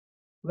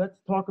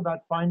Let's talk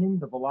about finding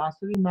the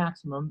velocity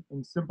maximum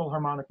in simple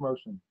harmonic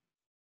motion.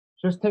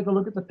 Just take a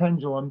look at the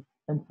pendulum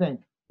and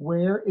think,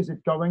 where is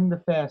it going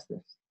the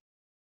fastest?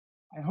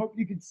 I hope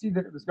you could see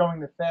that it was going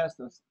the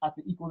fastest at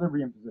the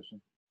equilibrium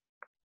position.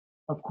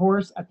 Of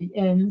course, at the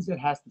ends, it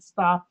has to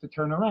stop to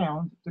turn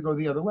around to go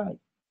the other way.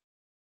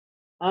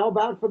 How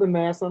about for the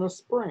mass on a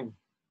spring?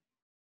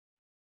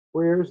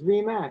 Where's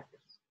Vmax?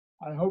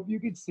 I hope you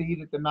could see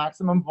that the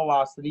maximum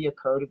velocity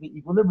occurred at the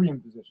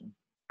equilibrium position.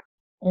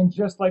 And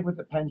just like with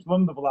the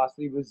pendulum, the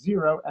velocity was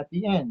 0 at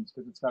the ends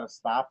because it's got to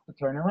stop to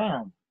turn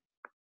around.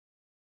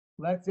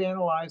 Let's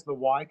analyze the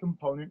y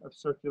component of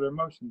circular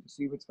motion to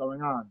see what's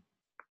going on.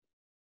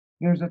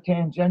 There's a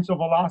tangential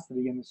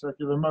velocity in the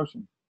circular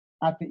motion.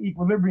 At the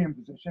equilibrium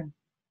position,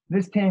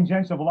 this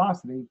tangential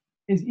velocity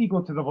is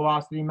equal to the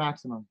velocity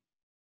maximum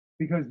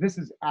because this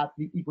is at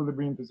the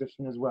equilibrium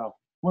position as well.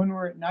 When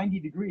we're at 90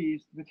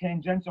 degrees, the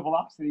tangential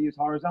velocity is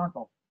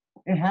horizontal.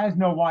 It has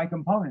no y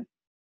component.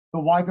 The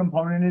y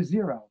component is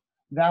 0.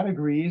 That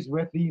agrees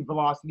with the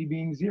velocity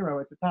being 0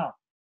 at the top.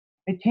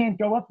 It can't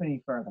go up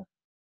any further.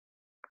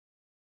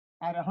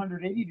 At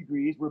 180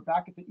 degrees, we're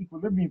back at the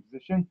equilibrium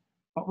position,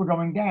 but we're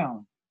going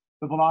down.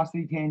 The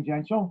velocity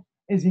tangential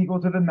is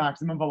equal to the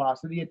maximum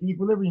velocity at the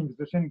equilibrium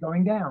position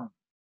going down.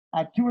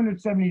 At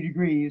 270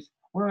 degrees,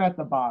 we're at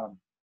the bottom.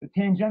 The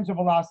tangential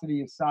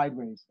velocity is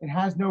sideways. It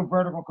has no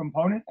vertical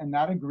component, and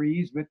that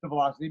agrees with the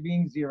velocity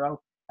being 0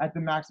 at the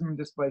maximum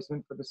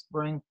displacement for the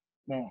spring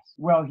mass.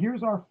 Well,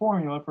 here's our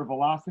formula for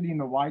velocity in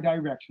the y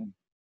direction.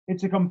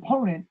 It's a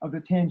component of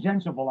the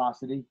tangential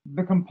velocity.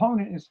 The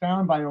component is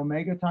found by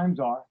omega times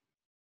r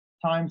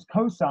times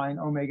cosine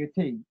omega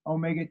t.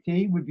 Omega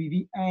t would be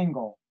the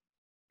angle.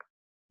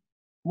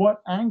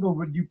 What angle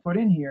would you put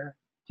in here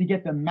to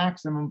get the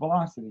maximum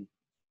velocity?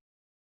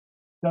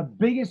 The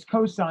biggest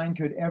cosine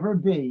could ever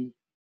be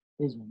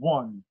is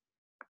 1.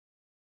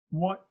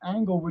 What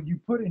angle would you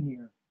put in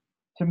here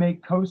to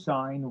make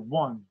cosine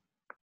 1?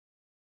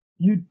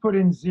 You'd put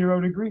in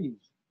 0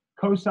 degrees.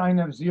 Cosine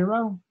of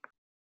 0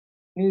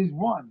 is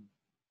 1.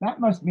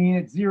 That must mean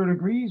at 0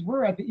 degrees,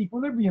 we're at the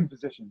equilibrium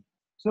position.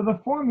 So the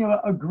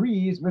formula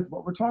agrees with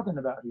what we're talking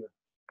about here.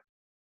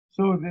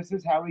 So this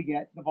is how we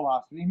get the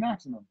velocity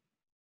maximum.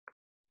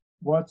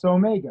 What's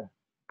omega?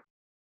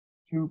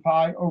 2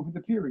 pi over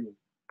the period.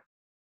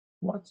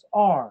 What's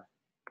r?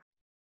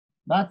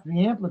 That's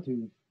the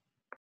amplitude.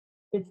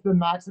 It's the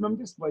maximum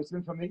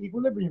displacement from the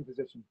equilibrium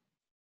position.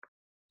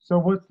 So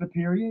what's the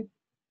period?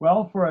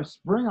 Well, for a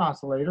spring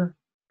oscillator,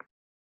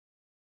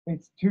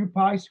 it's 2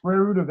 pi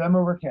square root of m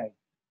over k.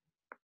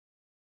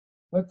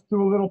 Let's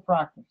do a little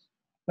practice.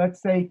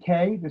 Let's say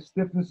K, the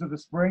stiffness of the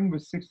spring,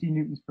 was 60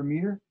 newtons per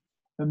meter.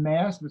 The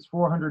mass was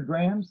 400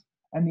 grams,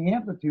 and the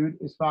amplitude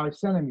is 5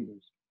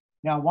 centimeters.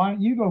 Now, why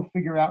don't you go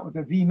figure out what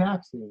the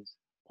Vmax is?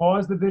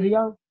 Pause the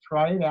video,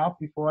 try it out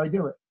before I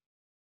do it.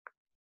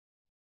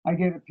 I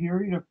get a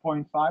period of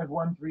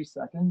 0.513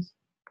 seconds.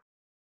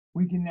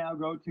 We can now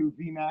go to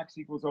Vmax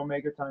equals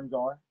omega times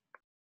r,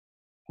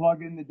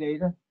 plug in the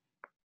data,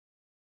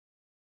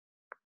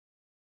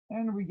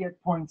 and we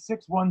get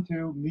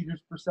 0.612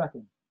 meters per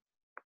second.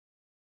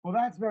 Well,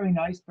 that's very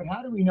nice, but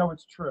how do we know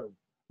it's true?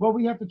 Well,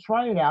 we have to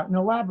try it out in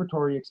a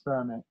laboratory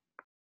experiment.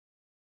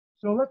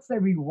 So let's say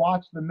we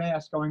watch the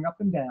mass going up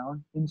and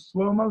down in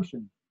slow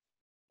motion.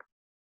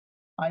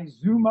 I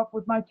zoom up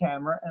with my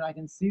camera and I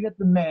can see that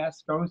the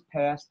mass goes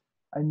past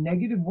a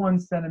 -1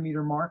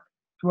 centimeter mark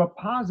to a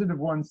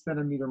 +1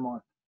 centimeter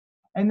mark.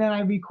 And then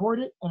I record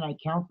it and I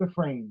count the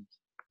frames.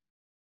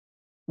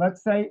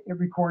 Let's say it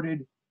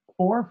recorded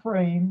 4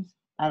 frames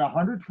at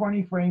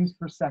 120 frames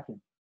per second.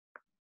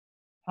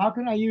 How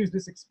can I use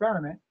this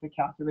experiment to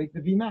calculate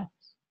the Vmax?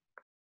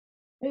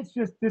 It's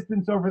just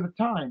distance over the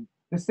time,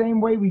 the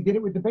same way we did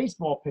it with the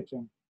baseball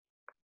pitching.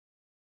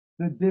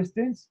 The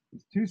distance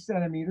is 2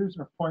 centimeters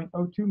or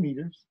 0.02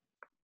 meters.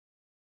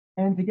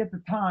 And to get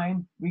the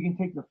time, we can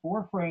take the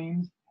 4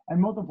 frames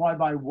and multiply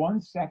by 1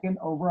 second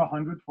over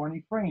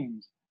 120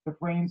 frames. The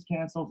frames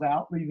cancels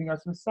out, leaving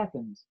us with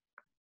seconds,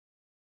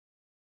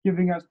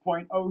 giving us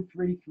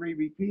 0.033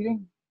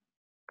 repeating.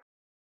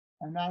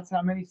 And that's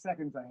how many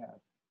seconds I have.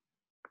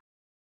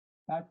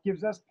 That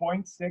gives us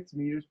 0.6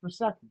 meters per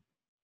second.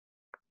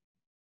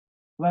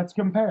 Let's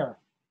compare.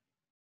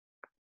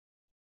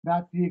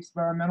 That's the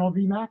experimental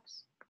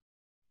Vmax.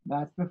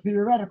 That's the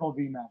theoretical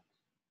Vmax.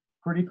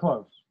 Pretty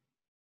close.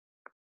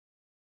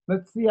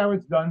 Let's see how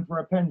it's done for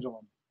a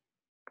pendulum.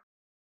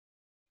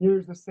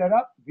 Here's the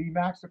setup.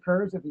 Vmax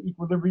occurs at the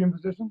equilibrium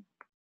position.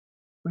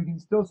 We can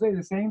still say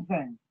the same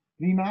thing.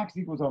 Vmax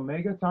equals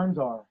omega times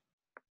r.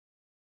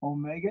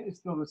 Omega is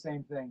still the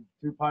same thing,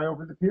 2 pi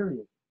over the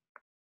period.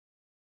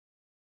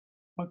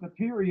 But the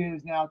period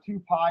is now 2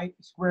 pi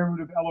square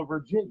root of L over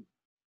G.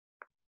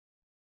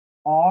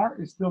 R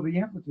is still the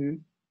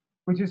amplitude,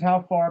 which is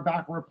how far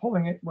back we're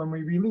pulling it when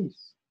we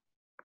release.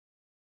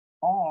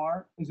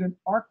 R is an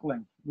arc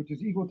length, which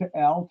is equal to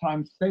L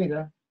times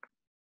theta,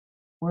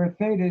 where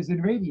theta is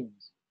in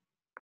radians.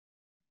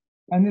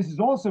 And this is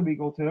also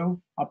equal to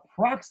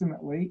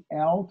approximately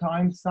L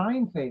times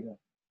sine theta.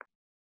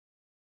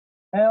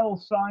 L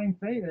sine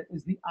theta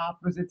is the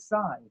opposite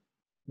side.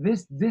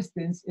 This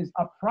distance is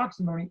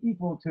approximately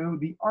equal to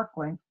the arc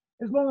length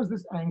as long as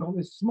this angle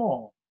is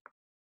small.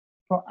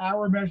 For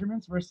our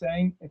measurements, we're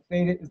saying if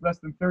theta is less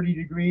than 30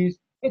 degrees,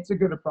 it's a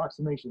good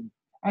approximation.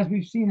 As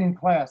we've seen in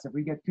class, if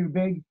we get too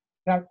big,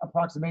 that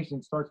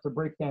approximation starts to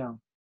break down.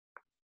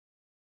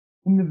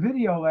 In the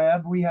video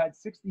lab, we had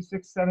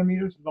 66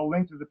 centimeters for the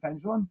length of the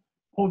pendulum,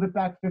 pulled it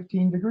back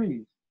 15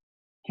 degrees.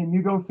 Can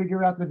you go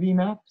figure out the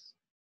Vmax?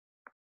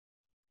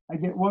 I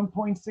get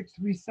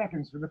 1.63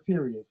 seconds for the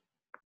period.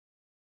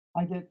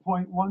 I get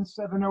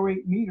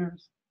 0.1708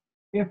 meters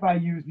if I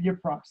use the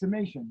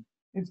approximation.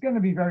 It's going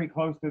to be very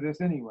close to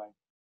this anyway.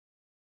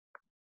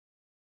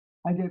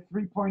 I get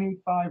 3.85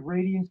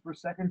 radians per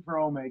second for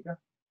omega,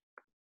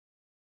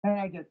 and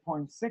I get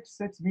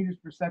 0.66 meters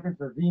per second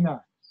for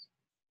Vmax.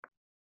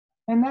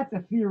 And that's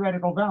a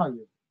theoretical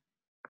value.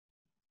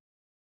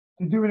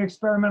 To do an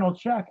experimental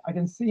check, I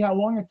can see how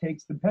long it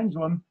takes the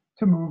pendulum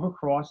to move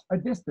across a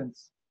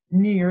distance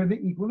near the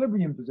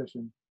equilibrium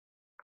position.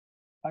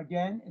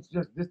 Again, it's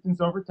just distance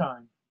over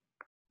time.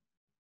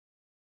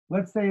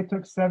 Let's say it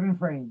took 7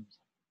 frames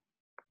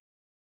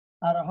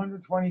at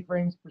 120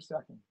 frames per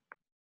second.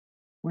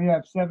 We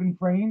have 7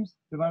 frames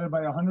divided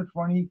by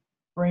 120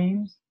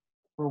 frames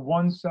for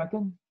 1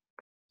 second.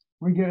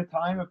 We get a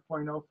time of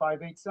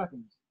 0.058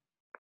 seconds.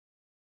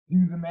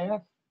 Do the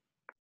math.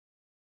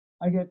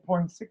 I get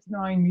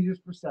 0.69 meters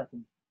per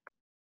second.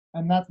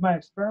 And that's my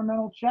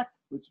experimental check,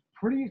 which is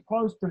pretty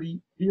close to the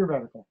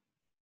theoretical.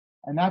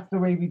 And that's the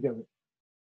way we do it.